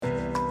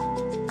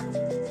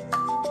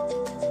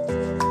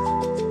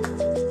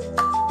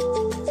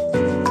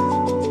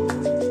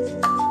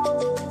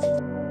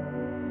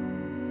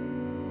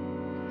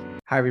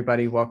Hi,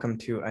 everybody. Welcome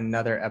to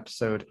another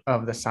episode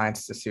of the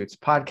Science to Suits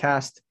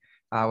podcast.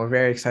 We're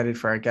very excited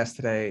for our guest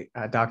today,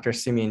 Dr.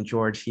 Simeon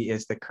George. He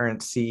is the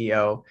current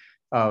CEO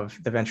of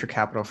the venture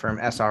capital firm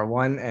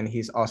SR1, and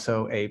he's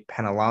also a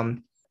Penn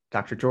alum.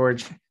 Dr.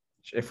 George,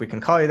 if we can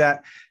call you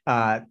that,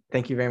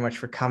 thank you very much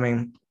for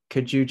coming.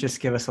 Could you just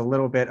give us a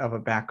little bit of a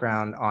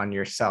background on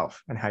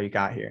yourself and how you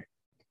got here?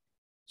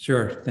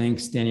 Sure.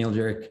 Thanks, Daniel,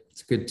 Jarek.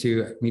 It's good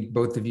to meet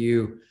both of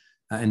you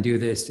and do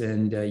this.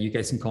 And you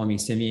guys can call me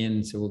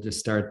Simeon, so we'll just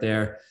start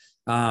there.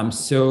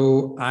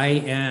 So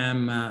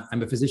I'm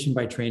a physician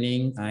by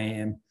training.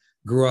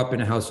 Grew up in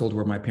a household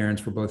where my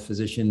parents were both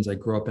physicians. I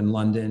grew up in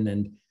London,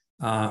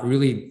 and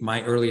really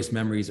my earliest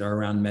memories are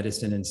around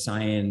medicine and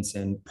science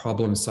and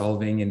problem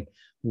solving and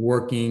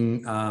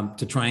working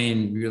to try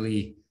and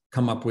really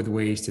come up with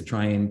ways to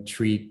try and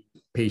treat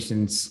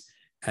patients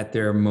at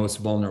their most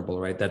vulnerable,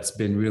 right? That's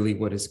been really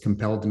what has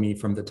compelled me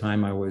from the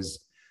time I was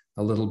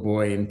a little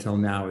boy until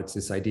now. It's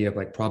this idea of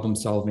like problem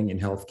solving in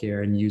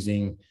healthcare and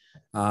using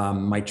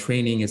my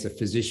training as a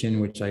physician,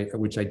 which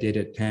I did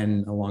at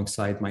Penn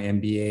alongside my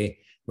MBA,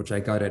 which I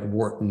got at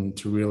Wharton,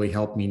 to really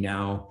help me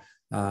now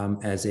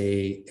as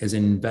an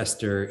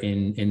investor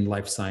in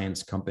life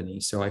science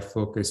companies. So I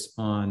focus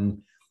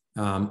on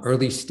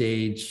early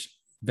stage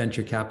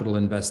venture capital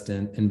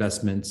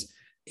investments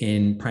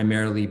in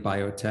primarily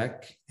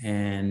biotech,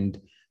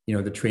 and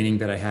the training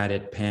that I had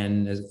at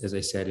Penn, as I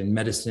said, in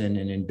medicine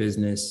and in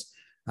business,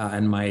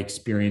 and my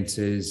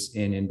experiences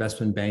in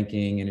investment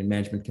banking and in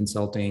management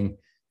consulting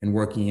and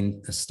working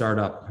in a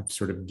startup have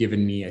sort of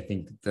given me, I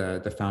think,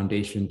 the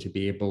foundation to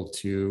be able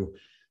to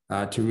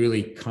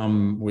really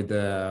come with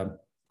a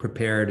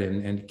prepared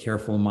and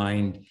careful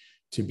mind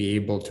to be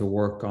able to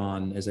work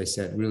on, as I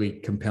said, really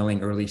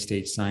compelling early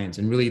stage science.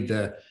 And really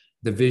the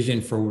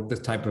vision for the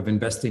type of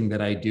investing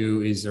that I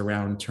do is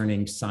around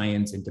turning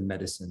science into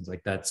medicines.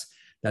 Like that's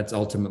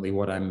ultimately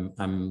what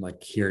I'm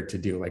like here to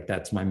do. Like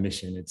that's my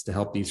mission. It's to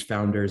help these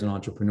founders and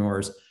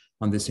entrepreneurs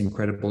on this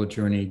incredible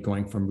journey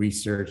going from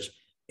research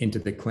into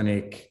the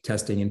clinic,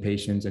 testing in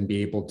patients, and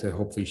be able to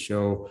hopefully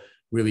show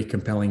really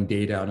compelling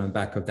data, and on the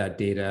back of that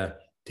data,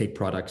 take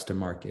products to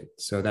market.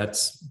 So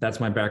that's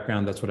my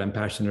background. That's what I'm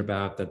passionate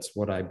about. That's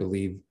what I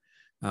believe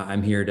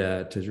I'm here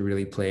to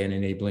really play an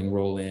enabling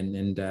role in,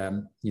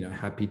 and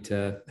happy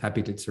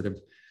to sort of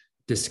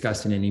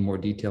discuss in any more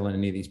detail on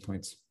any of these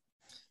points.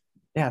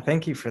 Yeah,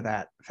 thank you for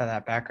that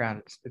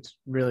background. It's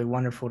really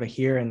wonderful to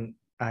hear. And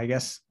I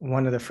guess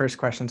one of the first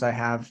questions I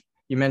have,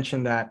 you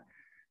mentioned that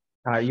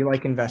you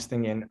like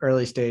investing in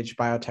early stage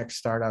biotech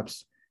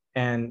startups,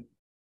 and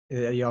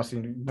you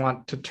also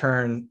want to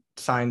turn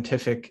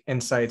scientific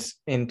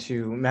insights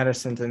into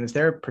medicines. And is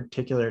there a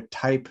particular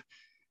type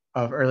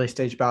of early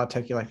stage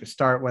biotech you like to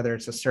start, whether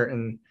it's a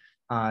certain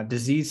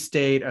disease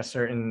state, a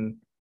certain,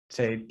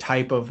 say,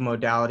 type of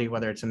modality,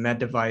 whether it's a med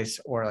device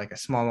or like a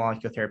small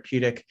molecule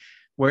therapeutic?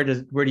 Where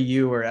do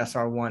you or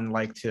SR1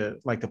 like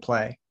to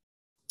play?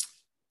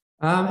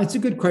 It's a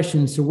good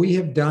question. So we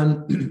have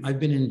done, I've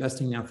been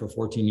investing now for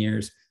 14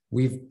 years.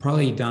 We've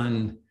probably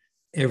done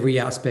every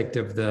aspect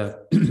of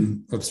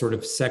of sort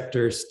of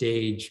sector,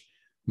 stage,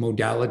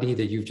 modality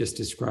that you've just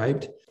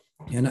described.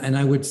 And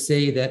I would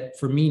say that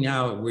for me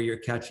now, where you're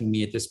catching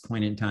me at this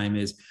point in time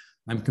is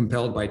I'm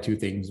compelled by two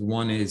things.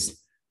 One is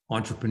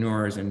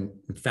entrepreneurs and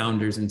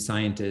founders and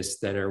scientists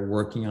that are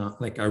working on,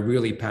 like, are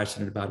really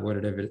passionate about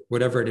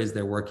whatever it is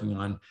they're working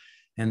on,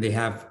 and they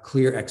have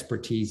clear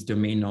expertise,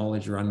 domain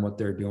knowledge around what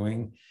they're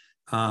doing.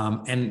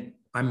 And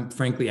I'm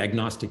frankly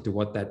agnostic to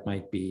what that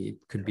might be.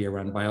 It could be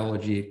around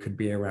biology, it could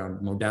be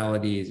around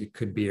modalities, it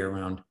could be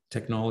around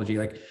technology,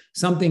 like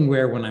something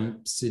where when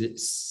I'm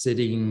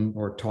sitting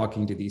or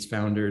talking to these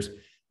founders,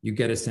 you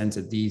get a sense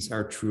that these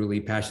are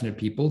truly passionate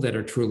people that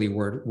are truly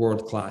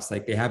world-class.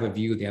 Like they have a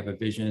view, they have a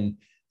vision,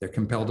 they're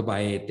compelled by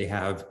it, they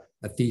have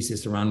a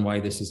thesis around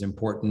why this is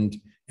important.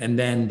 And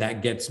then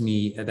that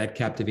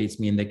captivates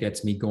me, and that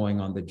gets me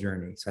going on the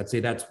journey. So I'd say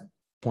that's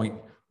point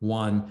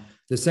one.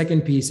 The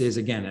second piece is,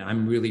 again,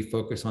 I'm really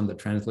focused on the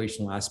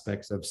translational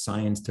aspects of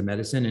science to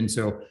medicine. And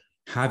so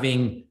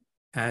having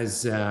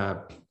as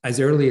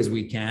early as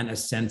we can a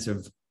sense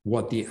of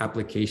what the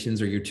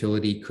applications or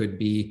utility could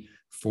be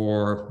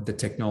for the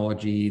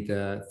technology,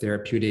 the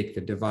therapeutic, the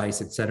device,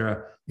 et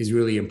cetera, is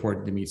really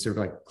important to me. Sort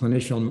of like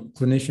clinician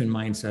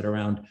mindset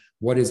around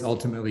what is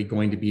ultimately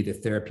going to be the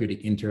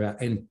therapeutic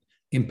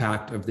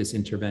impact of this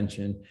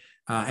intervention.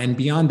 And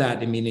beyond that,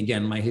 I mean,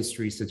 again, my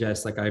history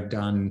suggests like I've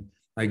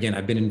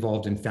been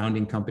involved in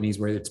founding companies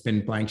where it's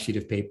been blank sheet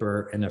of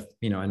paper and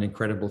an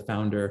incredible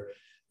founder.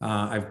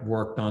 I've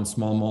worked on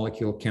small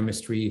molecule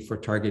chemistry for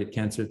targeted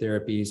cancer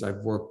therapies.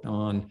 I've worked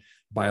on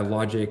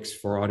biologics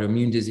for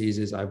autoimmune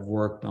diseases. I've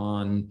worked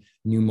on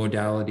new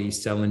modalities,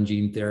 cell and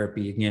gene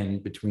therapy, again,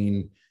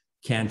 between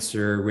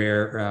cancer,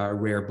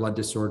 rare blood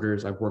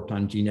disorders. I've worked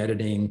on gene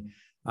editing.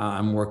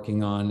 I'm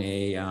working on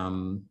a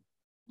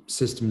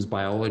systems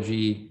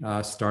biology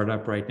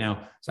startup right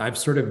now. So I've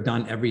sort of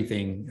done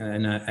everything.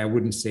 And I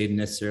wouldn't say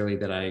necessarily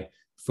that I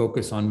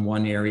focus on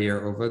one area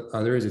over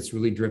others. It's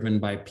really driven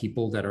by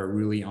people that are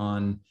really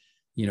on,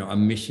 a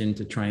mission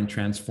to try and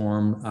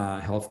transform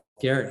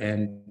healthcare,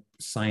 and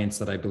science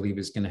that I believe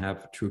is going to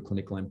have true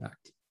clinical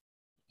impact.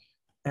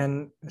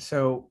 And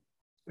so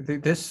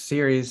this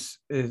series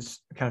is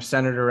kind of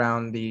centered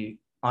around the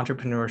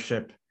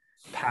entrepreneurship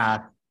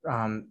path,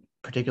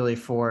 particularly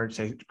for,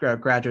 say,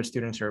 graduate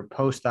students or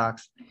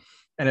postdocs.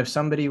 And if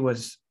somebody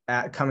was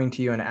coming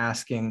to you and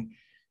asking,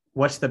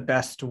 what's the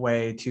best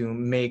way to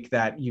make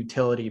that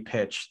utility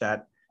pitch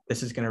that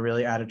this is going to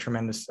really add a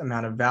tremendous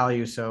amount of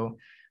value? So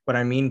what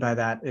I mean by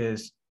that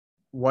is,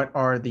 what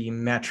are the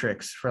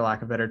metrics, for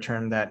lack of a better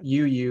term, that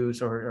you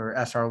use or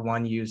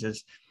SR1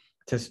 uses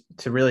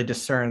to really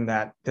discern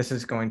that this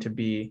is going to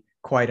be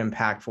quite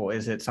impactful?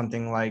 Is it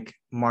something like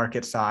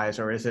market size,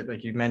 or is it,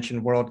 like you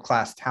mentioned,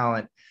 world-class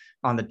talent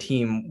on the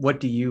team? What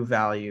do you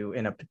value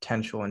in a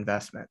potential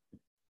investment?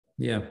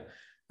 Yeah,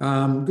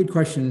 good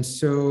question.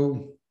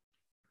 So,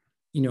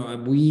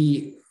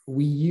 we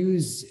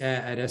use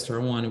at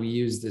SR1, we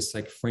use this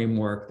like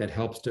framework that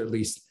helps to at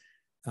least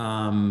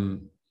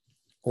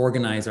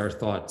organize our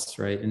thoughts,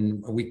 right?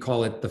 And we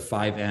call it the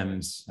 5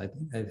 M's. I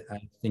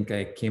think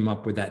I came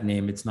up with that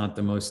name. It's not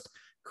the most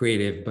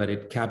creative, but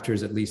it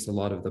captures at least a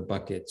lot of the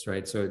buckets,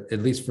 right? So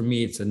at least for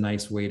me, it's a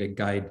nice way to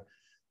guide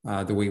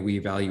the way we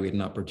evaluate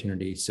an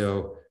opportunity.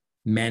 So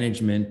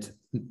management,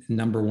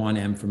 number 1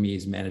 M for me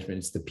is management.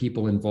 It's the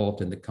people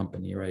involved in the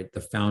company, right?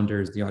 The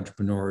founders, the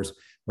entrepreneurs,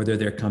 whether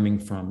they're coming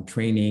from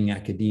training,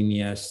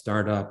 academia,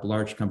 startup,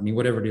 large company,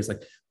 whatever it is,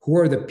 like, who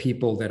are the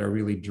people that are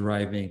really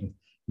driving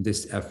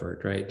this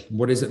effort, right?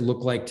 What does it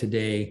look like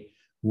today?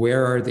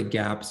 Where are the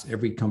gaps?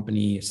 Every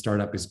company,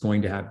 startup is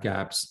going to have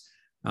gaps.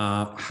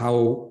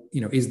 How,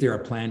 is there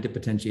a plan to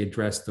potentially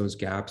address those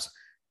gaps?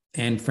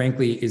 And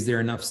frankly, is there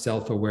enough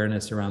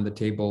self-awareness around the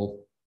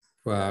table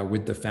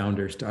with the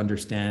founders to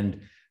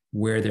understand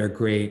where they're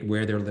great,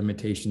 where their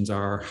limitations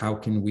are, how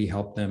can we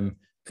help them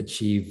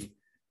achieve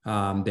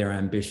their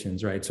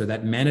ambitions, right? So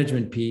that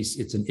management piece,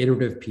 it's an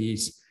iterative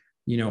piece.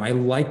 I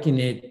liken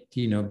it,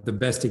 the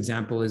best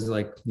example is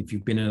like if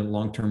you've been in a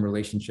long-term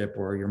relationship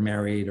or you're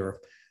married,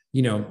 or,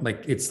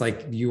 like it's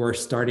like you are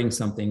starting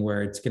something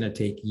where it's going to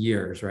take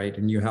years, right?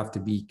 And you have to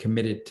be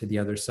committed to the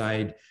other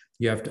side.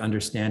 You have to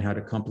understand how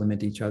to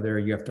complement each other.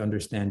 You have to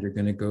understand you're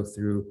going to go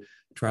through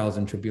trials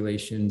and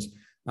tribulations.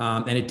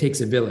 And it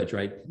takes a village,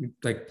 right?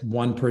 Like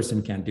one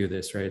person can't do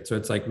this, right? So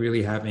it's like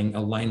really having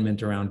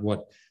alignment around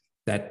what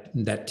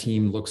that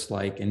team looks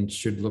like and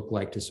should look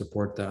like to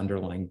support the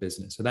underlying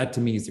business. So that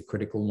to me is the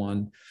critical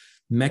one.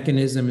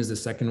 Mechanism is the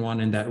second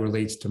one, and that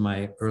relates to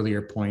my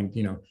earlier point,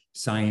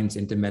 science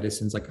into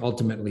medicines. Like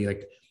ultimately,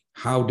 like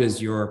how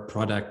does your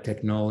product,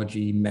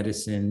 technology,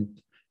 medicine,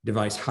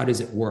 device, how does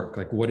it work?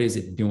 Like what is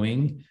it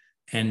doing?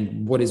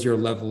 And what is your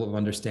level of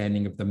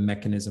understanding of the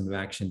mechanism of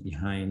action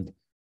behind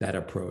that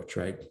approach,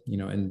 right?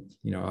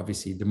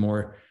 Obviously the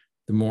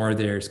more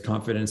there's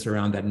confidence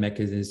around that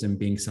mechanism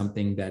being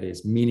something that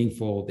is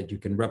meaningful, that you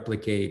can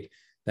replicate,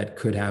 that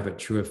could have a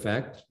true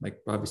effect, like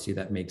obviously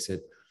that makes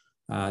it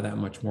that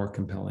much more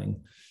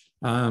compelling.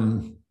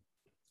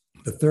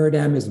 The third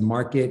M is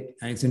market.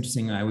 And it's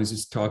interesting, I was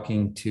just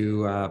talking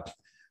to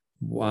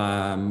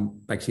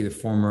actually the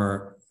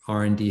former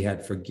R&D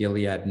head for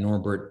Gilead,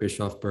 Norbert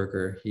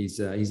Bischofberger. He's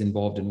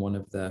involved in one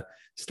of the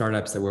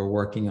startups that we're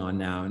working on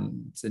now.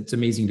 And it's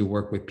amazing to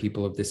work with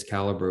people of this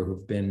caliber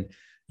who've been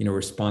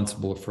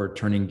responsible for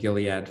turning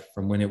Gilead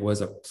from when it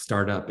was a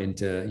startup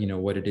into,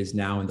 what it is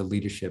now, and the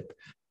leadership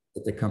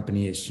that the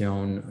company has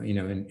shown,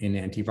 in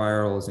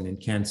antivirals and in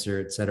cancer,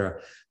 et cetera.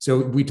 So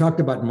we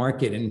talked about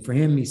market, and for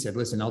him, he said,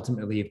 listen,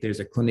 ultimately, if there's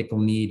a clinical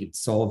need, it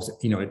solves,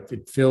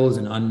 it fills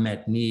an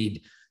unmet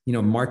need.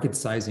 Market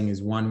sizing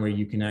is one where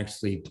you can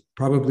actually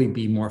probably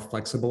be more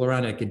flexible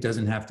around it. It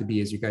doesn't have to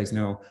be, as you guys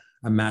know,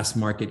 a mass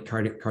market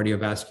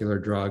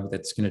cardiovascular drug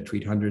that's going to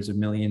treat hundreds of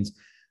millions,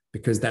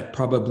 because that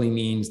probably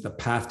means the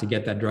path to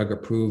get that drug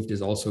approved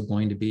is also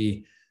going to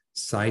be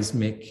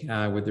seismic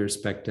with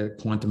respect to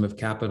quantum of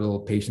capital,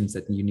 patients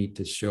that you need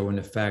to show an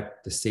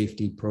effect, the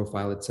safety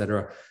profile, et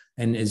cetera.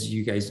 And as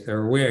you guys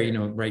are aware,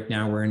 right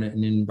now we're in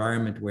an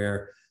environment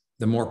where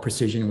the more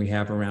precision we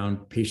have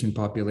around patient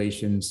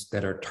populations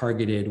that are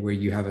targeted, where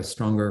you have a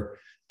stronger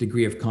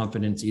degree of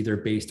confidence, either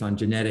based on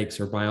genetics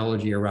or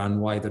biology around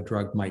why the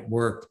drug might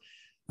work,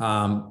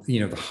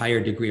 the higher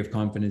degree of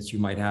confidence you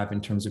might have in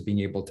terms of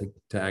being able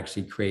to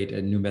actually create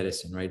a new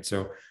medicine, right?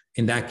 So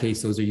in that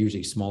case, those are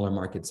usually smaller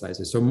market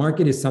sizes. So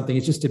market is something,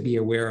 it's just to be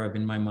aware of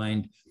in my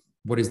mind.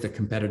 What is the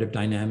competitive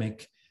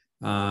dynamic?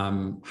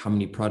 How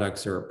many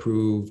products are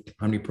approved?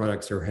 How many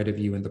products are ahead of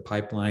you in the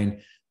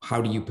pipeline? How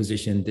do you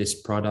position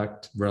this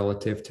product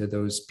relative to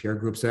those peer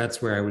groups? So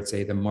that's where I would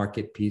say the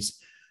market piece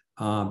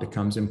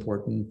becomes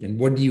important. And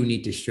what do you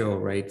need to show,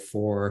 right,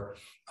 for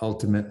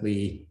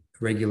ultimately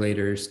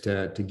regulators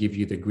to give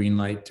you the green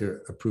light to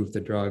approve the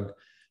drug,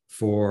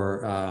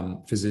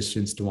 for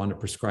physicians to want to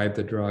prescribe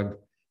the drug,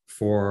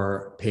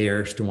 for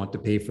payers to want to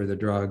pay for the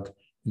drug,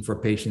 and for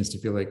patients to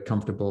feel like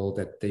comfortable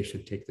that they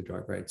should take the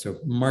drug, right? So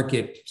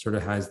market sort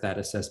of has that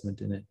assessment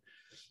in it.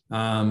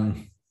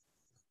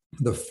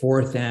 The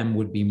fourth M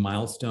would be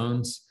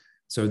milestones.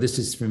 So this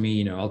is for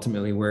me,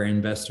 ultimately we're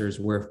investors,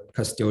 we're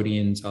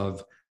custodians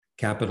of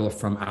capital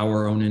from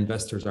our own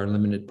investors, our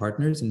limited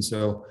partners. And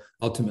so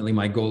ultimately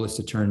my goal is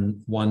to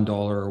turn $1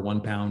 or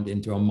 £1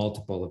 into a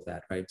multiple of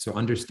that, right? So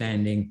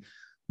understanding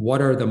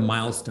what are the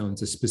milestones,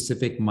 the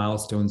specific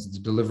milestones,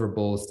 the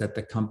deliverables that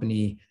the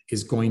company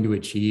is going to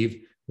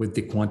achieve with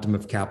the quantum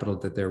of capital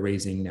that they're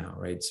raising now,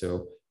 right?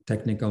 So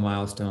technical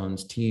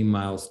milestones, team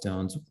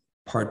milestones,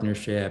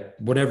 partnership,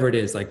 whatever it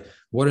is, like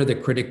what are the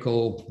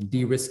critical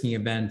de-risking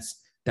events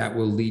that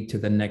will lead to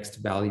the next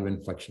value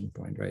inflection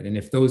point, right? And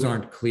if those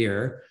aren't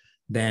clear,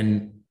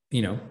 then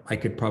I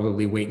could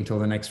probably wait until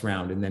the next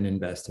round and then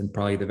invest, and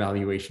probably the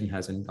valuation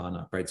hasn't gone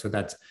up, right? So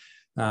that's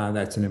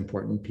an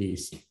important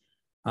piece.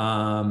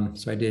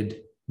 So I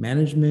did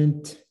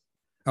management.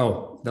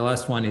 Oh, the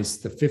last one is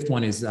the fifth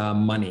one is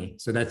money.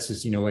 So that's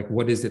just, like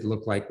what does it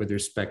look like with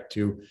respect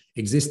to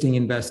existing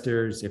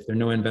investors? If there are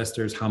no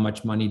investors, how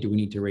much money do we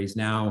need to raise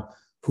now?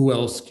 Who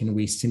else can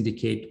we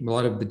syndicate? A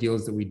lot of the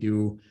deals that we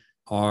do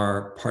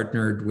are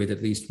partnered with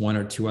at least one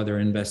or two other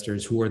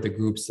investors. Who are the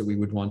groups that we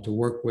would want to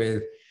work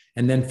with?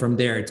 And then from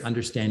there, it's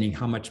understanding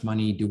how much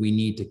money do we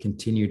need to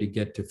continue to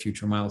get to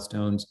future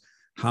milestones?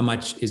 How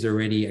much is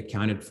already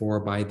accounted for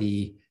by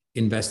the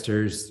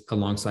investors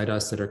alongside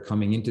us that are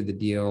coming into the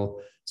deal?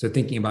 So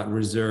thinking about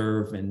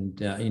reserve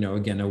and,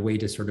 again, a way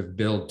to sort of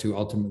build to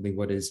ultimately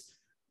what is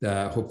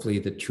hopefully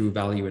the true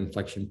value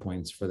inflection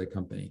points for the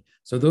company.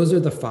 So those are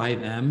the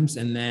 5 M's.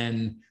 And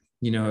then,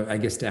 I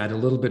guess to add a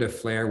little bit of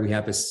flair, we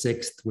have a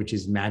 6th, which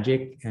is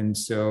magic. And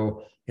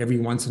so every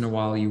once in a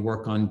while you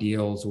work on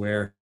deals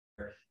where,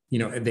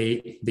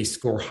 they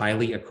score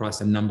highly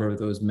across a number of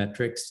those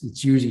metrics.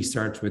 It usually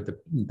starts with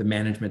the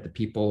management, the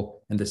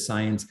people, and the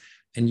science.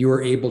 And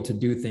you're able to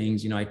do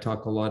things, I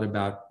talk a lot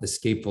about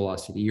escape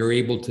velocity. You're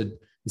able to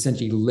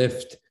essentially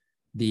lift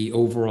the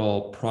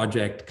overall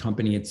project,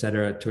 company, et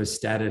cetera, to a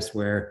status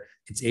where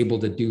it's able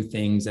to do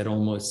things that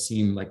almost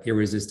seem like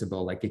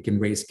irresistible. Like it can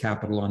raise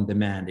capital on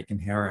demand. It can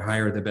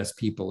hire the best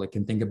people. It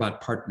can think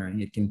about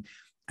partnering. It can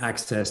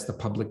access the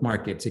public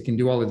markets. It can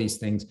do all of these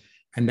things.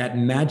 And that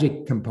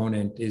magic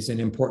component is an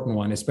important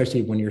one,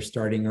 especially when you're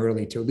starting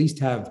early, to at least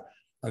have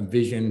a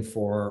vision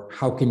for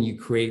how can you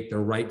create the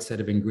right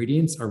set of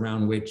ingredients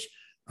around which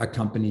a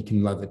company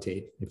can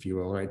levitate, if you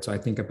will, right? So I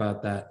think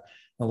about that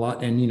a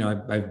lot. And,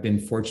 I've been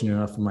fortunate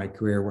enough in my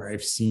career where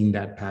I've seen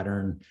that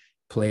pattern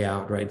play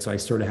out, right? So I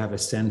sort of have a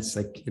sense,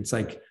 like, it's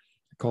like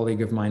a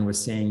colleague of mine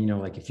was saying,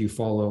 like if you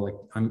follow,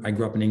 like I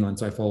grew up in England,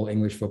 so I follow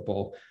English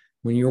football.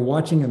 When you're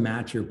watching a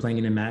match, you're playing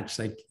in a match,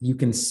 like you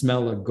can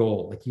smell a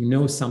goal,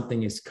 like,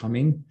 something is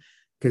coming,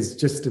 because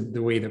just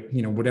the way that,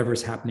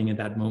 whatever's happening at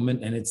that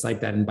moment. And it's like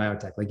that in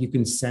biotech, like you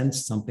can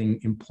sense something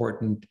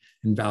important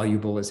and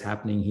valuable is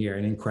happening here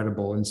and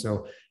incredible. And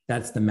so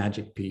that's the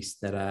magic piece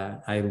that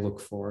I look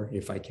for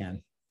if I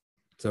can.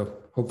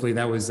 So hopefully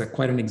that was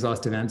quite an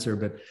exhaustive answer,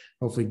 but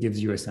hopefully it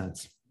gives you a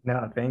sense.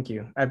 No, thank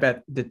you. I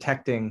bet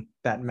detecting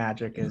that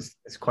magic is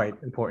quite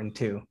important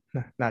too,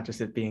 not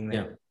just it being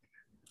there.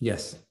 Yeah.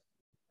 Yes.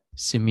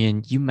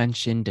 Simeon, you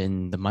mentioned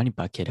in the Money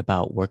Bucket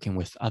about working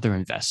with other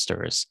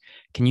investors.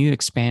 Can you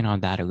expand on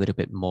that a little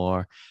bit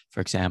more?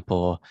 For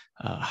example,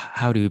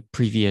 how do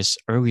previous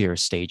earlier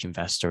stage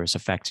investors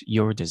affect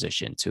your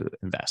decision to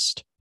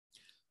invest?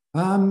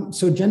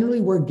 So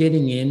generally we're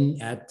getting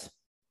in at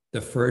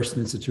the first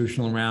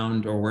institutional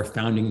round, or we're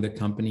founding the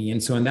company.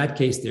 And so in that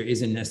case, there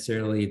isn't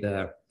necessarily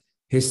the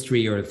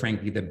history or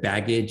frankly, the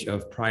baggage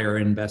of prior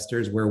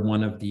investors. We're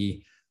one of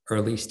the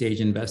early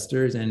stage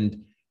investors.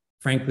 And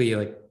frankly,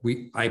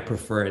 I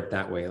prefer it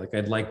that way. Like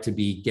I'd like to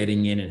be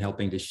getting in and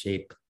helping to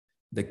shape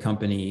the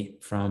company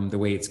from the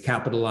way it's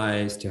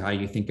capitalized to how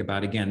you think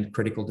about, again,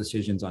 critical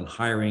decisions on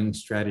hiring,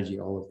 strategy,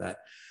 all of that.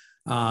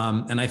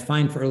 And I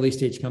find for early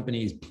stage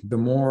companies, the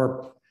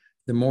more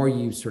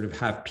you sort of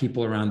have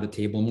people around the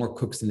table, more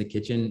cooks in the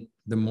kitchen,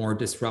 the more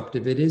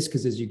disruptive it is.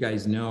 Because as you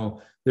guys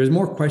know, there's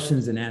more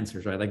questions than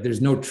answers, right? Like there's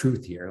no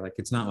truth here. Like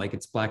it's not like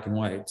it's black and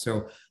white.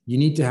 So you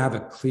need to have a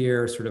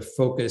clear sort of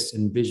focus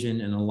and vision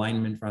and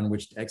alignment around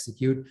which to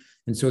execute.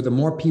 And so the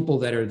more people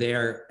that are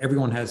there,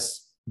 everyone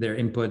has their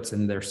inputs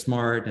and they're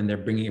smart and they're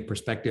bringing a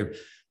perspective,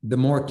 the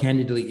more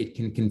candidly it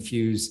can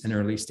confuse an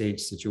early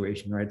stage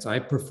situation, right? So I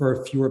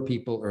prefer fewer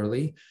people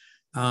early.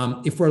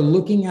 If we're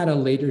looking at a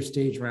later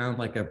stage round,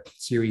 like a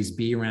Series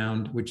B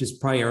round, which is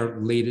probably our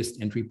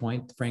latest entry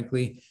point,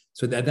 frankly.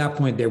 So at that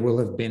point, there will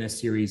have been a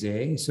Series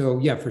A. So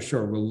yeah, for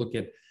sure, we'll look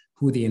at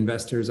who the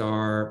investors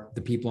are,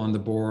 the people on the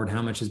board,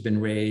 how much has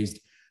been raised,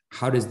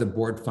 how does the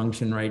board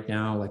function right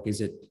now? Like, is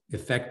it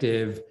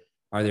effective?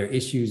 Are there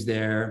issues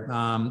there?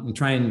 And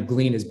try and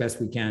glean as best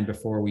we can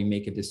before we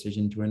make a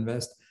decision to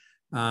invest.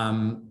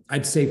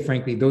 I'd say,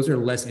 frankly, those are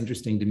less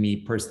interesting to me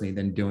personally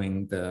than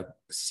doing the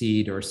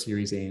seed or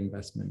Series A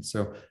investment.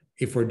 So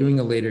if we're doing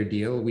a later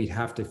deal, we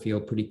have to feel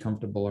pretty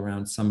comfortable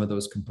around some of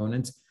those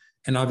components.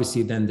 And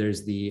obviously then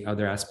there's the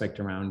other aspect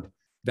around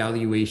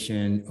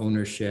valuation,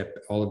 ownership,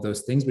 all of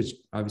those things, which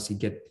obviously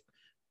get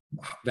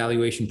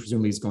valuation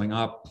presumably is going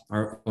up.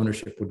 Our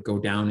ownership would go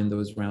down in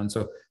those rounds.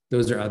 So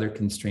those are other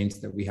constraints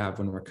that we have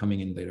when we're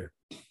coming in later.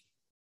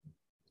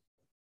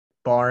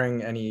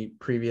 barring any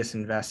previous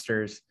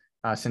investors,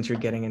 since you're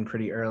getting in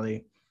pretty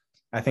early,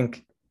 I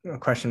think a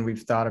question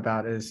we've thought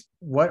about is,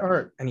 what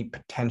are any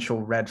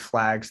potential red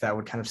flags that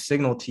would kind of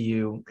signal to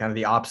you kind of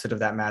the opposite of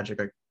that magic?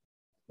 Like,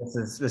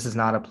 this is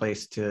not a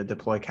place to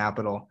deploy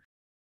capital.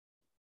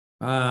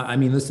 I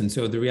mean, listen,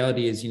 so the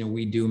reality is,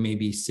 we do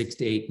maybe 6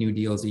 to 8 new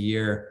deals a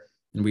year,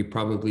 and we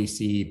probably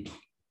see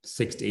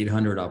 600 to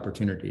 800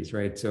 opportunities,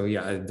 right? So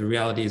yeah, the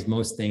reality is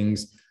most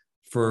things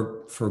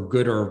for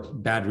good or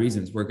bad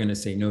reasons, we're going to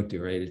say no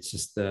to, right? It's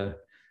just the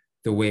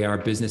way our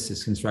business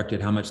is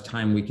constructed, how much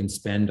time we can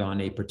spend on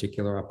a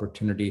particular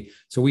opportunity.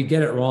 So we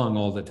get it wrong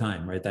all the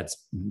time, right? That's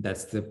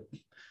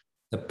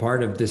the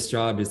part of this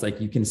job is like,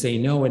 you can say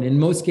no. And in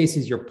most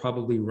cases, you're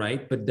probably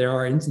right, but there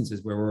are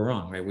instances where we're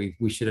wrong, right?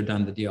 We should have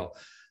done the deal.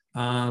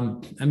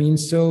 I mean,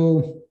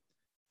 so,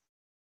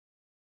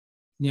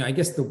 I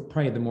guess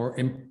probably the more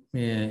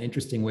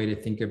interesting way to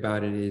think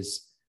about it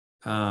is,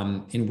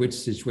 in which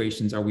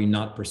situations are we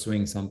not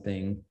pursuing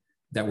something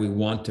that we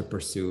want to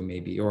pursue,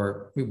 maybe,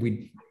 or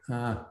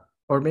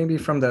or maybe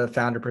from the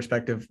founder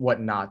perspective, what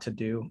not to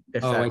do.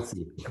 I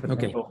see.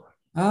 Okay.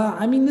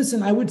 I mean,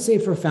 listen, I would say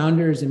for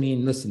founders,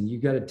 listen, you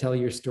got to tell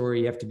your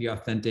story. You have to be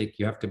authentic.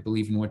 You have to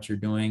believe in what you're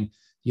doing.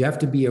 You have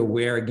to be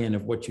aware, again,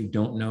 of what you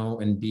don't know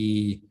and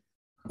be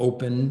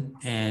open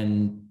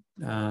and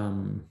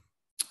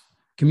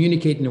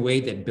communicate in a way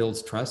that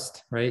builds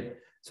trust, right?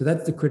 So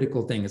that's the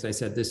critical thing. As I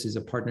said, this is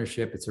a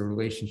partnership. It's a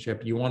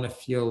relationship. You want to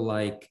feel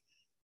like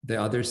the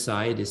other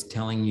side is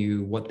telling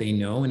you what they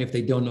know. And if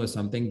they don't know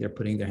something, they're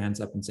putting their hands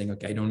up and saying,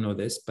 okay, I don't know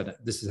this, but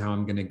this is how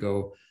I'm going to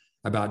go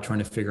about trying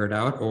to figure it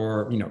out,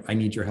 or, I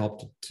need your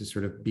help to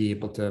sort of be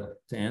able to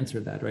answer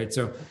that, right?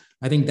 So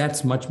I think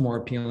that's much more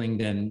appealing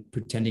than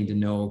pretending to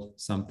know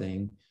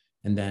something.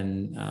 And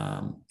then,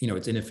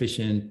 it's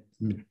inefficient.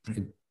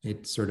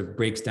 It sort of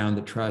breaks down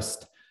the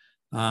trust.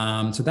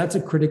 So that's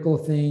a critical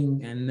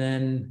thing. And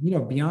then,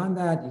 beyond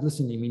that,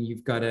 listen,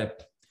 you've got to,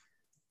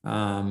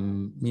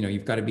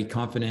 you've got to be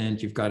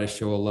confident. You've got to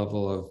show a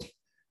level of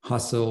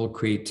hustle,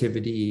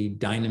 creativity,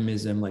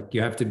 dynamism. Like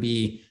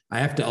I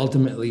have to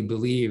ultimately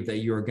believe that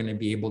you're going to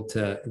be able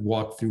to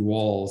walk through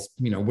walls,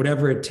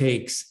 whatever it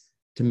takes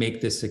to make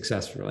this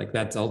successful. Like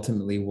that's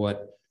ultimately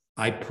what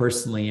I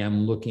personally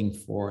am looking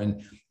for.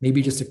 And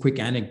maybe just a quick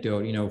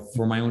anecdote,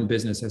 for my own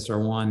business,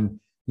 SR1,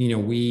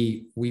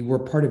 we were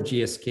part of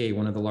GSK,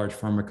 one of the large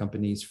pharma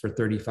companies, for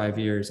 35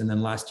 years. And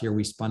then last year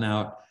we spun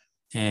out,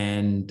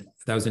 and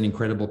that was an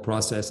incredible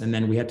process. And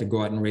then we had to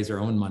go out and raise our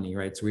own money,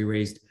 right? So we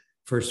raised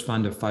first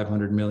fund of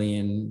 500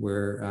 million.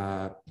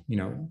 We're,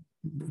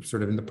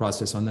 sort of in the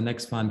process on the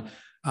next fund.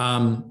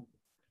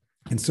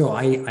 And so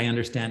I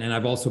understand, and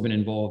I've also been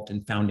involved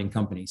in founding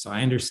companies. So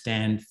I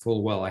understand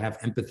full well, I have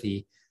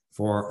empathy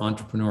for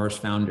entrepreneurs,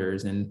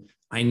 founders, and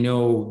I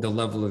know the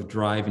level of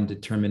drive and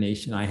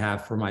determination I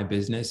have for my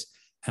business.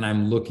 And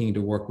I'm looking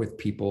to work with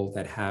people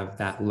that have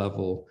that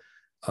level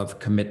of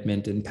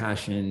commitment and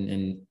passion.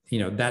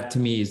 And, that to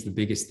me is the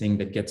biggest thing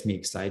that gets me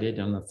excited.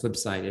 On the flip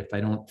side, if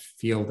I don't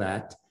feel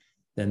that,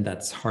 then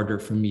that's harder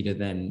for me to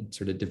then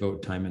sort of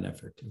devote time and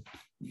effort to.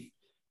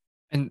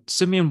 And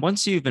Simeon,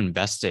 once you've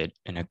invested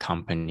in a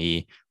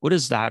company, what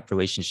is that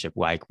relationship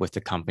like with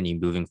the company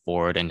moving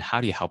forward, and how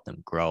do you help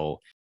them grow?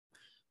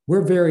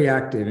 We're very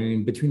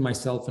active. Between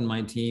myself and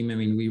my team,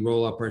 we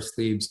roll up our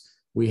sleeves.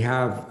 We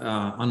have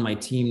on my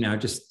team now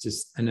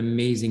just an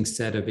amazing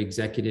set of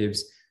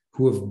executives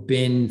who have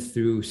been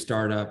through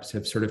startups,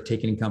 have sort of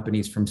taken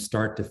companies from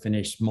start to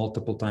finish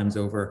multiple times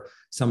over.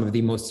 Some of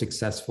the most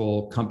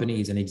successful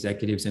companies and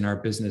executives in our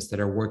business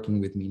that are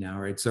working with me now,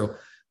 right? So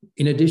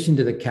in addition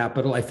to the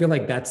capital, I feel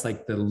like that's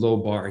like the low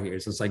bar here.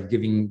 So it's like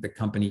giving the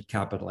company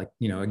capital, like,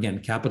 again,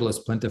 capital is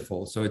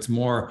plentiful. So it's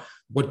more,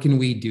 what can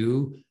we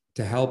do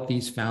to help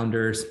these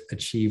founders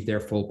achieve their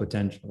full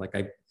potential? Like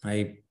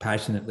I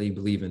passionately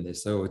believe in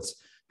this. So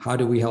it's, how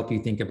do we help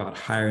you think about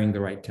hiring the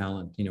right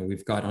talent?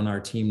 We've got on our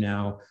team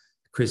now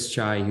Chris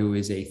Chai, who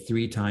is a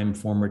 3-time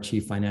former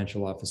chief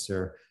financial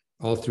officer.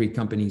 All 3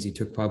 companies he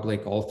took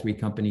public, all 3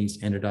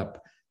 companies ended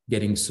up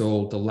getting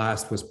sold. The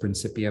last was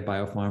Principia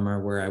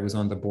Biopharma, where I was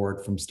on the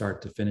board from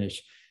start to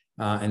finish,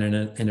 and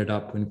it ended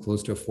up in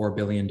close to a $4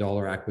 billion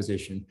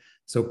acquisition.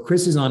 So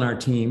Chris is on our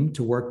team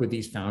to work with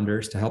these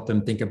founders to help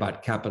them think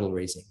about capital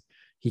raising.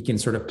 He can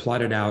sort of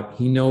plot it out.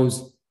 He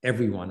knows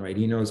everyone, right?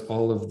 He knows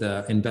all of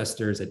the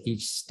investors at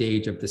each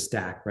stage of the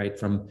stack, right?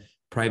 From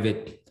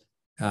private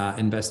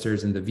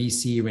investors in the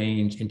VC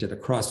range, into the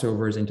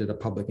crossovers, into the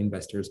public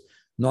investors.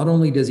 Not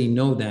only does he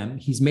know them,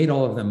 he's made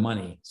all of them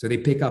money. So they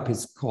pick up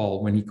his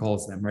call when he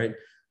calls them, right?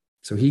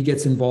 So he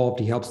gets involved.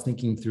 He helps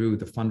thinking through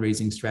the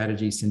fundraising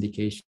strategy,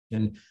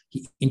 syndication.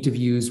 He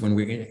interviews when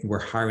we're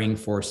hiring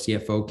for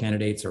CFO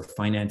candidates or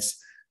finance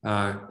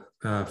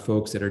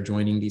folks that are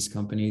joining these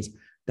companies.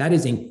 That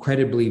is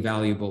incredibly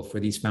valuable for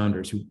these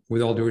founders who,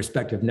 with all due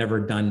respect, have never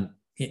done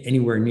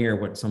anywhere near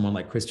what someone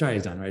like Chris Chai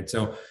has done, right?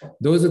 So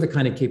those are the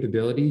kind of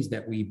capabilities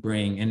that we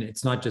bring. And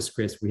it's not just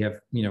Chris. We have,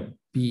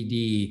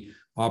 BD,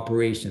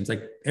 operations,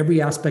 like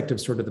every aspect of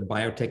sort of the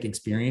biotech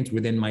experience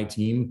within my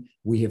team,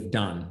 we have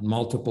done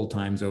multiple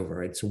times over,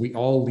 right? So we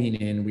all lean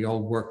in, we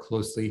all work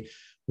closely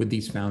with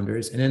these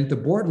founders. And then at the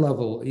board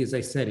level, as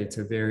I said, it's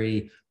a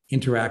very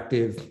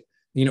interactive,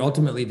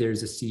 ultimately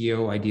there's a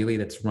CEO ideally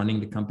that's running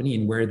the company,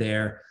 and we're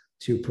there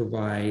to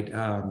provide,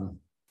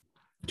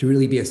 to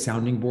really be a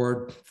sounding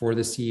board for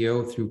the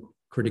CEO through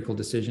critical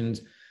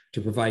decisions,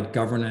 to provide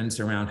governance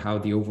around how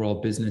the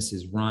overall business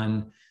is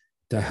run,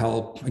 to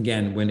help,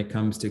 again, when it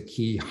comes to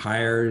key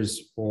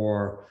hires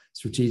or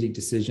strategic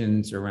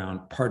decisions around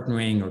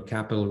partnering or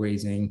capital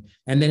raising.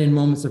 And then in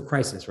moments of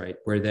crisis, right,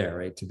 we're there,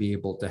 right, to be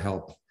able to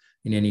help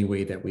in any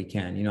way that we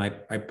can.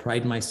 I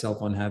pride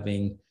myself on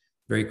having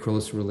very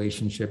close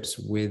relationships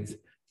with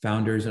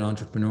founders and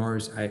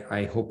entrepreneurs.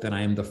 I hope that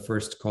I am the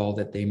first call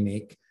that they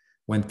make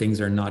when things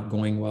are not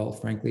going well,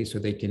 frankly, so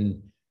they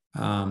can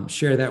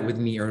share that with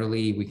me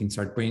early. We can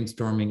start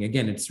brainstorming.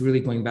 Again, it's really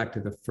going back to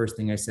the first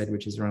thing I said,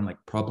 which is around like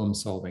problem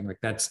solving. Like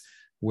that's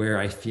where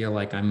I feel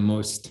like I'm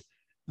most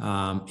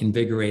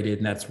invigorated,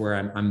 and that's where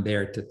I'm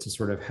there to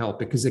sort of help.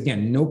 Because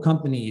again, no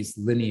company is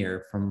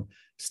linear from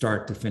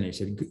start to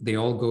finish. They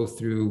all go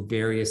through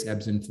various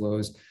ebbs and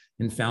flows,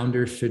 and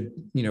founders should,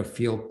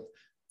 feel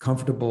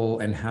comfortable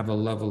and have a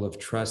level of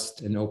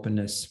trust and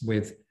openness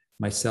with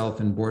myself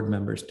and board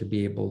members to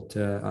be able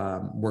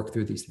to work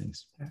through these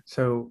things.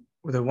 So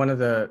one of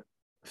the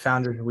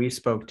founders we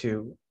spoke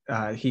to,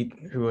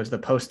 who was the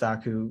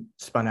postdoc who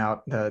spun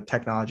out the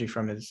technology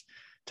from his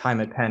time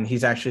at Penn,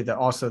 he's actually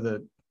also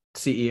the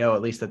CEO,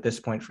 at least at this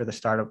point, for the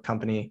startup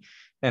company.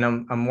 And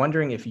I'm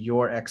wondering if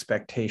your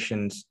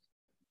expectations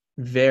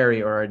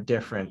vary or are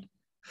different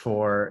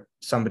for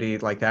somebody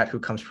like that who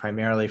comes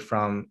primarily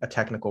from a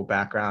technical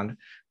background,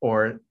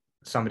 or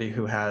somebody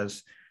who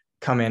has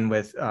come in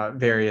with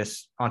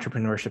various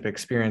entrepreneurship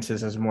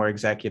experiences as more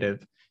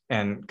executive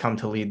and come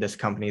to lead this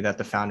company that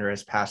the founder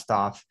has passed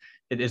off.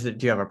 Do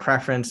you have a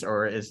preference,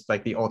 or is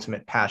like the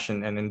ultimate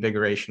passion and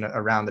invigoration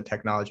around the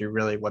technology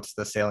really what's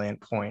the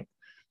salient point?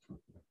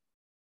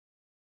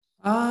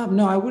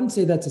 No, I wouldn't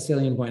say that's a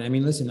salient point. I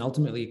mean, listen,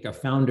 ultimately a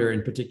founder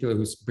in particular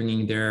who's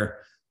bringing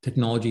their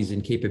technologies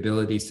and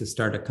capabilities to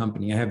start a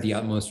company, I have the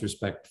utmost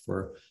respect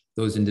for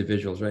those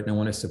individuals, right? And I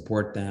want to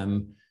support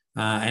them.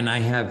 And I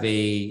have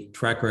a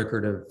track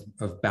record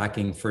of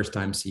backing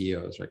first-time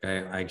CEOs. Like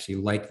I actually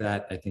like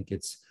that. I think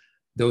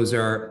those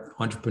are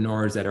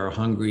entrepreneurs that are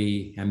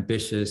hungry,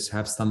 ambitious,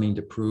 have something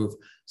to prove.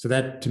 So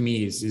that to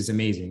me is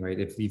amazing, right?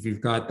 If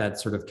you've got that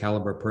sort of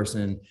caliber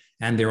person,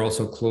 and they're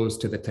also close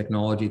to the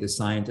technology, the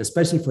science,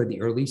 especially for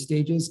the early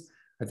stages,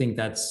 I think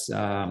that's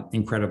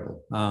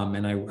incredible.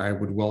 And I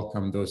would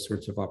welcome those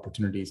sorts of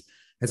opportunities.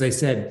 As I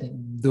said,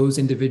 those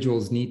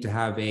individuals need to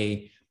have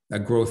a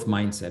growth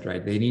mindset,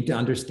 right? They need to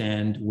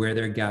understand where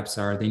their gaps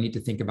are. They need to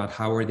think about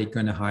how are they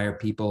going to hire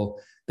people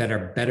that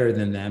are better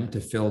than them to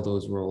fill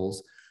those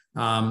roles.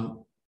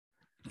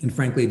 And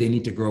frankly, they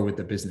need to grow with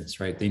the business,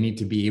 right? They need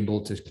to be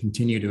able to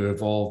continue to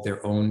evolve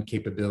their own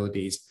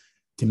capabilities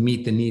to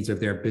meet the needs of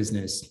their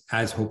business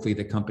as hopefully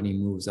the company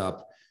moves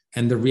up.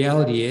 And the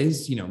reality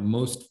is,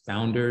 most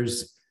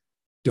founders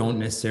don't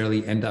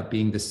necessarily end up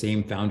being the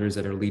same founders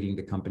that are leading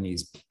the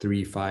companies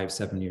 3, 5,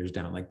 7 years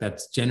down. Like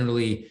that's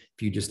generally,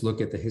 if you just look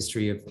at the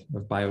history of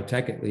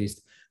biotech, at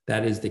least,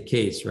 that is the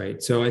case,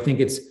 right? So I think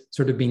it's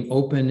sort of being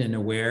open and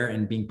aware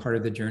and being part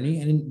of the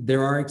journey. And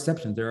there are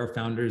exceptions. There are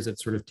founders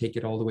that sort of take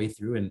it all the way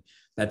through, and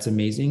that's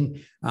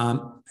amazing.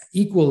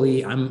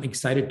 Equally, I'm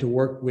excited to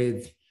work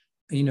with,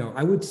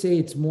 I would say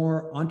it's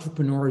more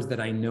entrepreneurs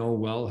that I know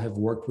well, have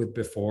worked with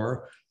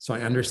before. So I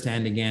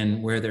understand,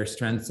 again, where their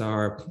strengths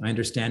are. I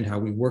understand how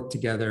we work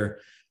together.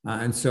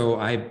 And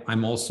so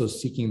I'm also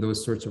seeking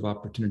those sorts of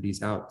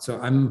opportunities out. So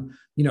I'm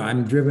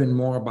driven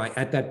more by,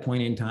 at that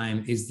point in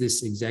time, is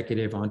this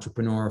executive,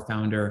 entrepreneur,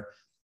 founder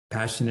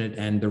passionate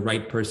and the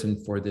right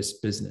person for this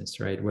business,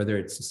 right? Whether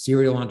it's a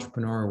serial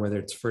entrepreneur or whether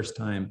it's first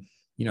time,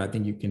 I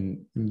think you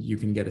can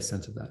get a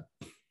sense of that.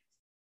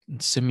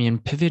 Simeon,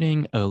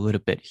 pivoting a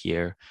little bit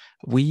here,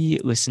 we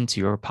listened to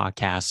your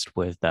podcast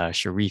with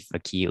Sharif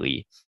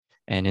Vakili.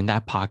 And in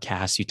that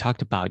podcast, you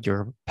talked about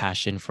your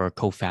passion for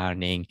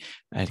co-founding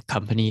a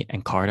company,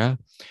 Nkarta,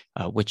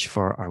 which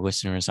for our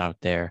listeners out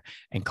there,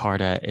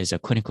 Nkarta is a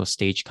clinical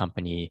stage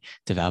company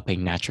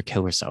developing natural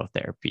killer cell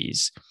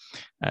therapies.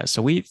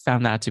 So we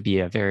found that to be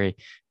a very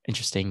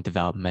interesting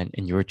development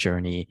in your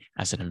journey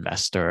as an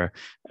investor.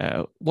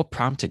 What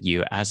prompted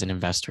you as an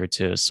investor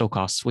to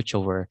so-called switch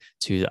over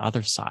to the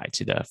other side,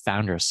 to the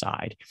founder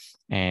side,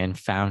 and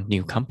found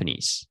new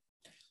companies?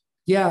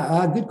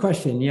 Yeah, good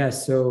question.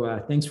 Yes.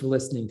 So thanks for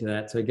listening to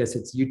that. So I guess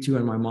it's you two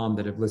and my mom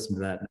that have listened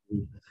to that.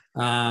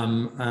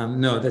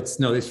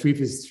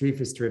 Sharif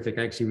is terrific.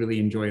 I actually really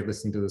enjoy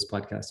listening to those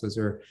podcasts. Those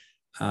are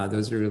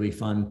really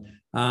fun.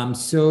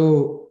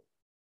 For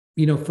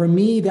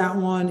me, that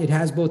one, it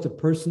has both a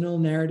personal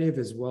narrative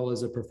as well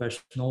as a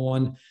professional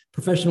one.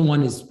 Professional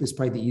one is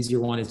probably the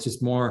easier one. It's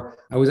just more,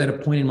 I was at a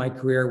point in my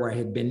career where I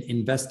had been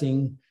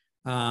investing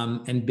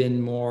and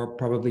been more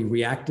probably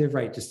reactive,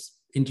 right? Just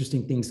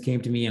interesting things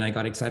came to me and I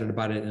got excited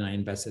about it and I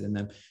invested in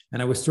them.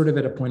 And I was sort of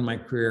at a point in my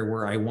career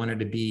where I wanted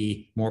to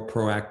be more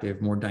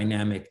proactive, more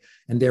dynamic.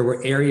 And there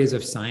were areas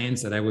of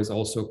science that I was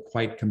also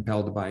quite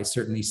compelled by.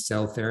 Certainly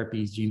cell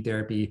therapies, gene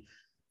therapy,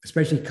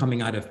 especially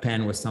coming out of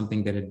Penn, was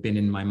something that had been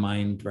in my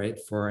mind, right,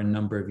 for a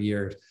number of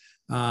years.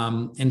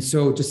 And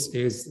so just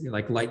is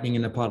like lightning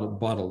in a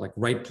bottle, like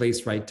right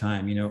place, right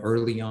time,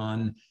 early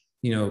on,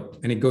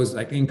 and it goes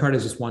like Nkarta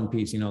is just one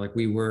piece, like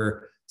we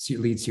were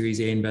lead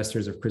Series A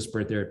investors of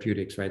CRISPR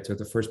Therapeutics, right? So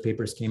the first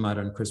papers came out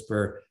on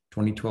CRISPR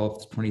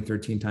 2012 to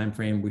 2013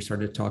 timeframe. We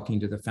started talking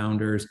to the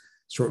founders.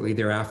 Shortly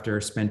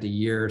thereafter, spent a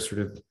year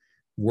sort of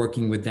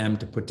working with them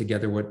to put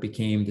together what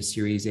became the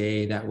Series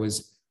A. That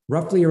was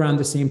roughly around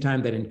the same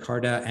time that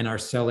Nkarta and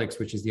Arcellx,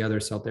 which is the other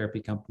cell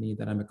therapy company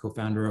that I'm a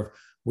co-founder of,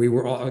 we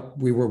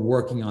were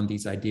working on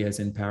these ideas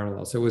in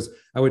parallel. So it was,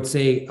 I would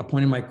say, a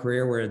point in my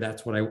career where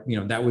that's what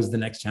that was the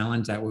next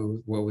challenge. That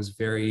was what was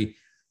very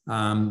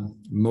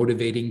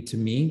motivating to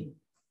me.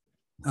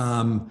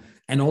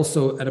 And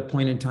also at a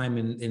point in time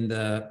in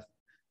the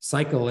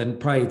cycle, and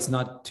probably it's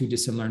not too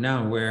dissimilar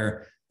now,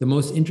 where the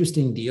most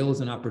interesting deals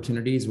and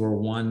opportunities were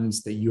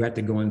ones that you had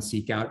to go and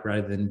seek out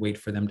rather than wait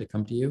for them to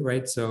come to you,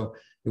 right? So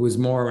it was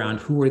more around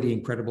who are the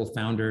incredible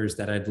founders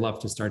that I'd love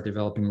to start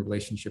developing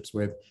relationships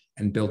with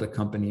and build a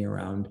company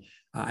around.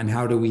 And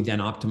how do we then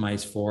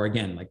optimize for,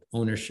 again, like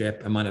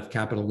ownership, amount of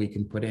capital we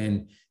can put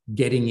in,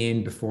 getting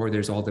in before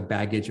there's all the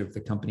baggage of the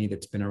company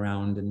that's been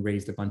around and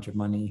raised a bunch of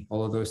money,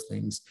 all of those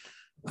things.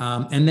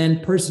 And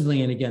then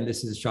personally, and again,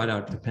 this is a shout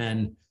out to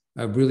Penn,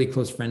 a really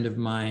close friend of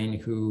mine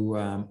who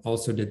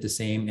also did the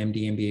same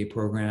MD MBA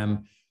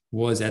program,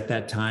 was at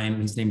that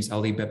time, his name is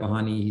Ali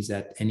Bebahani, he's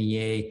at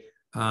NEA.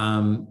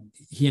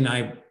 He and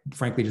I,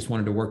 frankly, just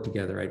wanted to work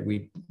together, right?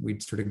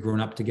 We'd sort of grown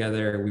up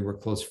together, we were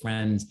close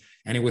friends,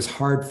 and it was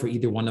hard for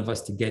either one of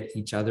us to get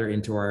each other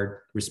into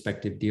our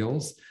respective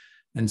deals.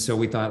 And so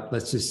we thought,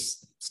 let's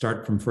just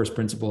start from first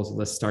principles,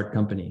 let's start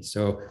companies.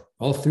 So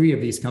all three of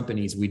these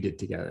companies we did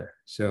together.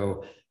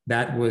 So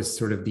that was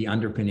sort of the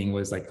underpinning,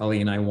 was like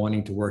Ali and I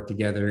wanting to work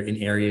together in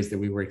areas that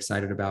we were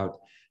excited about.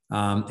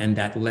 And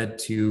that led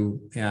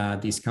to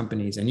these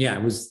companies. And yeah,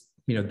 it was,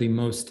 the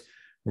most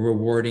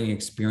rewarding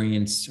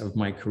experience of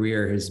my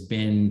career has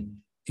been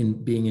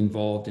in being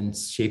involved in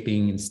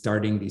shaping and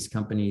starting these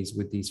companies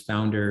with these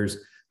founders,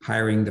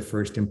 hiring the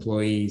first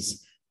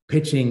employees,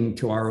 pitching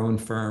to our own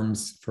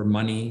firms for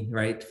money,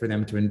 right, for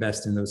them to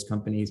invest in those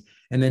companies,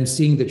 and then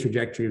seeing the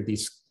trajectory of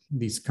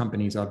these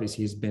companies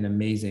obviously has been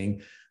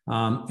amazing.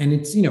 And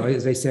it's,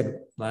 as I said,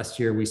 last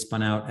year we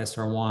spun out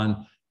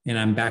SR1, and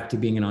I'm back to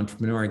being an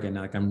entrepreneur again.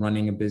 Like I'm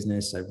running a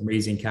business, I'm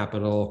raising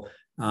capital,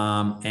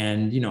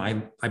 and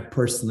I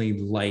personally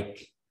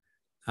like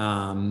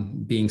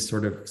being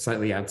sort of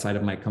slightly outside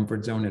of my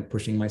comfort zone and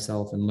pushing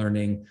myself and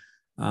learning,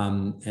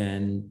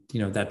 and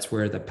that's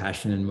where the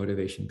passion and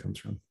motivation comes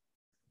from.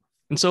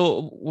 And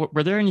so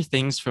were there any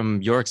things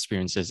from your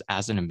experiences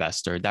as an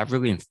investor that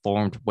really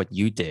informed what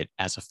you did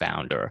as a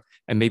founder,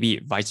 and maybe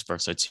vice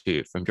versa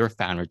too, from your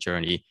founder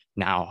journey?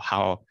 Now,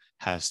 how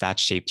has that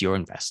shaped your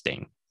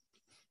investing?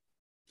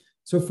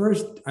 So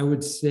first, I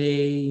would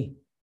say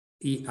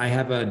I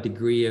have a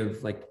degree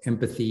of like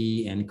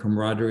empathy and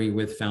camaraderie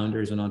with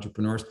founders and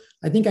entrepreneurs.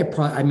 I think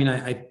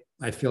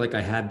I feel like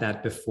I had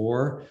that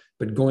before,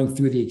 but going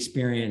through the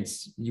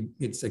experience,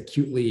 it's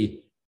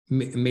acutely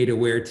made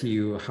aware to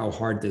you how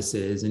hard this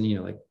is. And,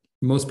 like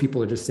most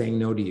people are just saying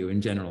no to you in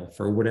general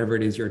for whatever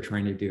it is you're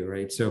trying to do.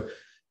 Right. So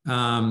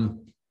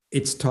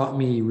it's taught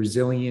me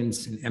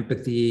resilience and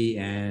empathy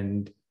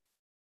and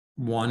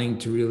wanting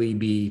to really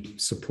be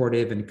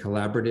supportive and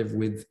collaborative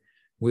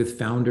with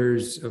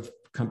founders of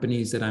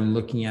companies that I'm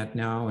looking at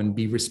now, and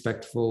be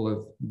respectful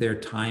of their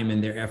time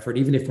and their effort.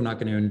 Even if we're not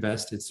going to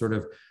invest, it's sort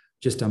of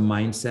just a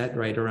mindset,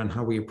 right, around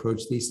how we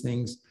approach these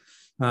things.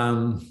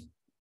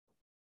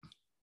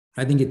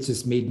 I think it's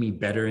just made me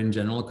better in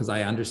general, because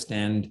I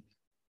understand,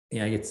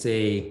 I could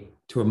say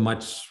to a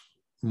much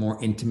more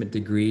intimate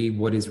degree,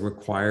 what is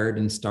required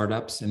in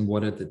startups and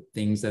what are the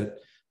things that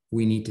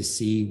we need to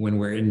see when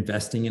we're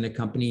investing in a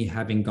company,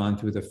 having gone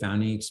through the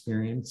founding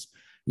experience.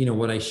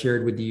 What I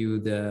shared with you,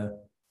 the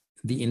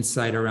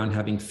insight around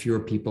having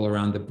fewer people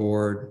around the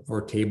board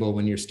or table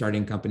when you're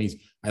starting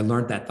companies, I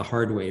learned that the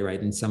hard way,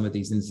 right, in some of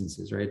these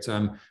instances, right? So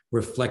I'm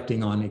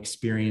reflecting on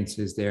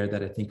experiences there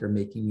that I think are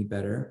making me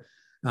better.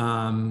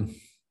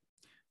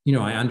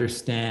 I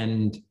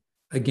understand,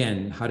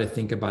 again, how to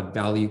think about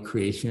value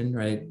creation,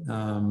 right?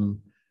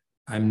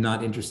 I'm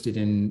not interested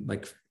in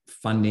like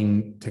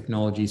funding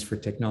technologies for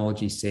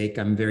technology's sake.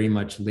 I'm very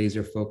much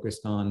laser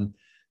focused on,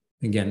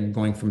 again,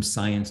 going from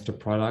science to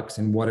products,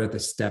 and what are the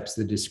steps,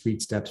 the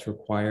discrete steps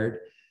required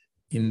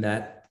in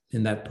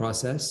that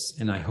process.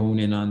 And I hone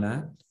in on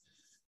that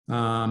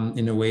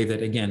in a way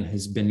that, again,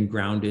 has been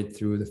grounded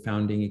through the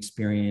founding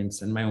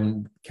experience and my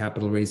own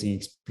capital raising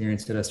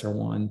experience at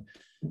SR1.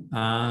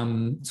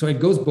 So it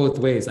goes both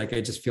ways. Like,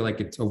 I just feel like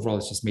it's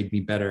just made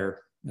me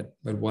better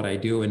at what I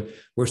do. And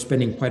we're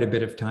spending quite a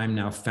bit of time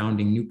now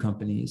founding new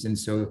companies. And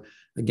so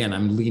again,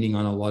 I'm leaning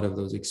on a lot of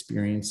those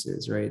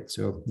experiences, right?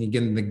 So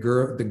again, the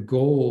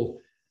goal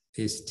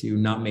is to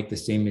not make the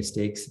same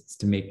mistakes. It's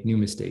to make new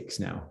mistakes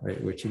now,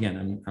 right? Which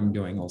again, I'm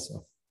doing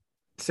also.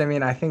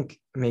 Simeon, I think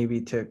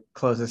maybe to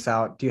close this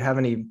out, do you have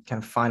any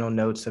kind of final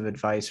notes of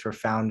advice for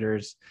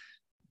founders,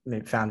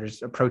 maybe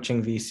founders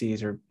approaching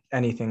VCs or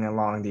anything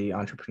along the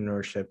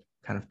entrepreneurship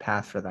kind of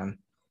path for them?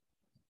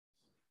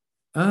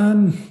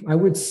 I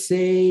would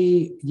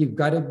say you've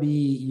got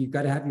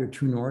to have your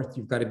true north.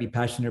 You've got to be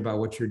passionate about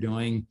what you're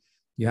doing.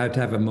 You have to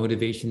have a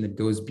motivation that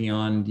goes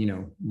beyond,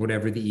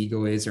 whatever the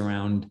ego is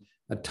around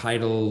a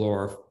title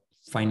or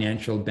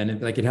financial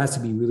benefit. Like, it has to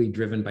be really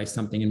driven by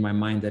something in my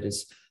mind that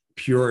is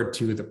pure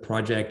to the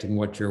project and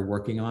what you're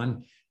working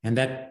on. And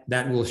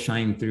that will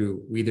shine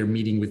through either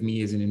meeting with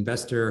me as an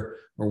investor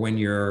or when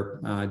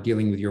you're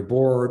dealing with your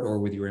board or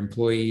with your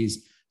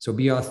employees. So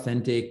be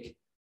authentic,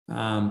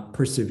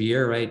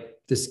 persevere, right?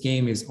 This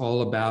game is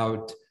all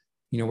about,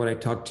 what I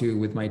talk to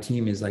with my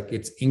team is like,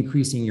 it's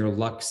increasing your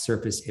luck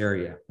surface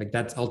area. Like,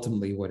 that's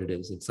ultimately what it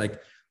is. It's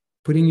like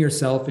putting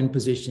yourself in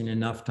position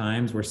enough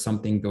times where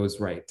something goes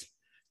right.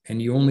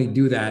 And you only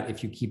do that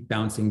if you keep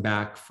bouncing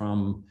back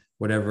from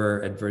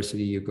whatever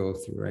adversity you go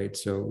through, right?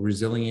 So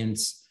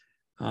resilience,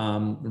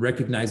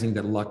 recognizing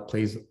that luck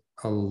plays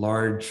a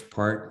large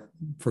part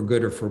for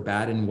good or for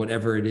bad in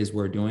whatever it is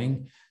we're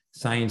doing.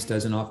 Science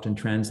doesn't often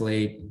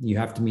translate. You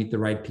have to meet the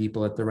right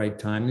people at the right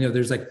time.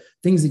 There's like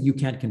things that you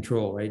can't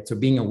control, right? So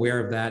being aware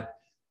of that,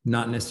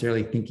 not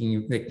necessarily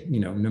thinking like,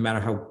 no matter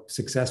how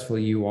successful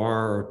you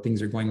are or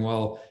things are going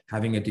well,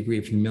 having a degree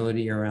of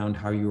humility around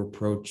how you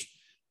approach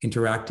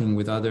interacting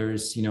with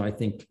others. I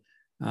think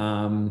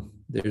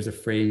there's a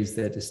phrase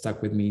that has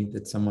stuck with me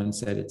that someone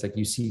said, it's like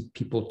you see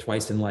people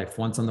twice in life,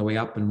 once on the way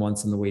up and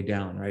once on the way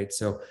down, right?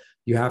 So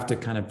you have to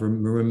kind of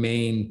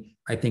remain,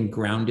 I think,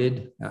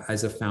 grounded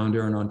as a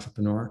founder and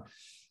entrepreneur.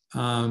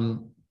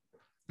 And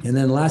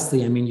then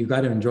lastly, you've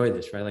got to enjoy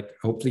this, right? Like,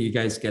 hopefully you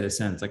guys get a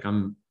sense, like,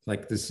 I'm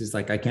like, this is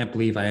like, I can't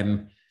believe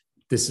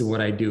this is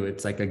what I do.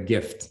 It's like a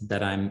gift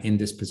that I'm in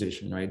this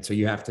position, right? So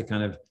you have to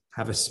kind of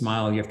have a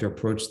smile. You have to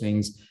approach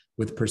things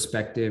with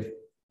perspective.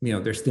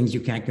 There's things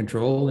you can't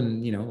control,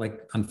 and,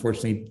 like,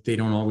 unfortunately, they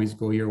don't always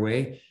go your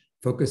way.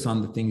 Focus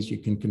on the things you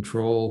can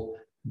control,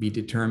 be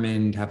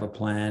determined, have a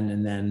plan,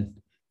 and then,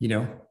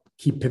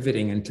 keep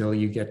pivoting until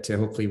you get to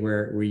hopefully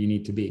where you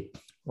need to be.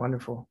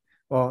 Wonderful.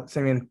 Well,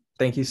 Simeon,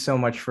 thank you so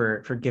much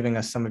for giving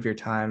us some of your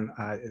time.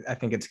 I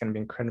think it's going to be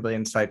incredibly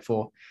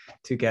insightful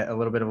to get a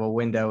little bit of a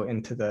window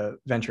into the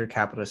venture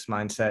capitalist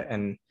mindset,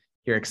 and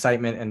your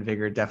excitement and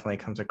vigor definitely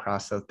comes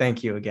across. So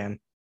thank you again.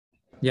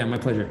 Yeah, my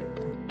pleasure.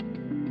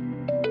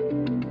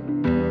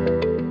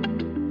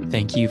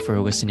 Thank you for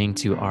listening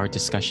to our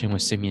discussion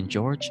with Simeon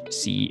George,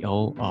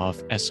 CEO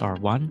of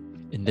SR1.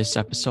 In this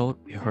episode,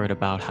 we heard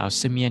about how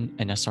Simeon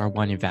and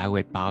SR1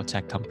 evaluate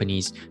biotech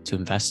companies to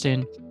invest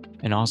in,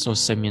 and also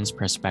Simeon's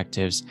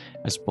perspectives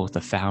as both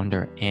a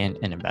founder and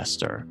an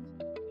investor.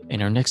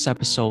 In our next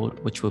episode,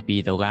 which will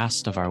be the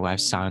last of our life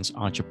science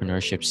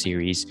entrepreneurship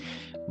series,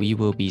 we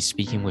will be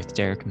speaking with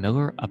Derek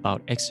Miller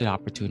about exit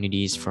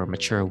opportunities for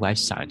mature life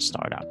science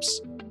startups.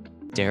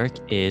 Derek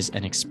is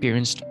an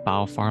experienced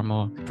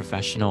biopharma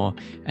professional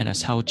and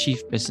has held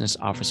chief business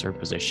officer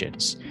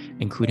positions,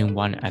 including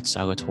one at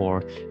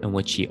Celator, in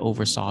which he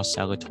oversaw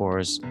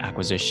Celator's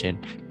acquisition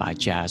by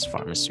Jazz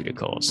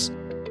Pharmaceuticals.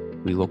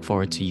 We look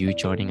forward to you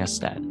joining us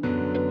then.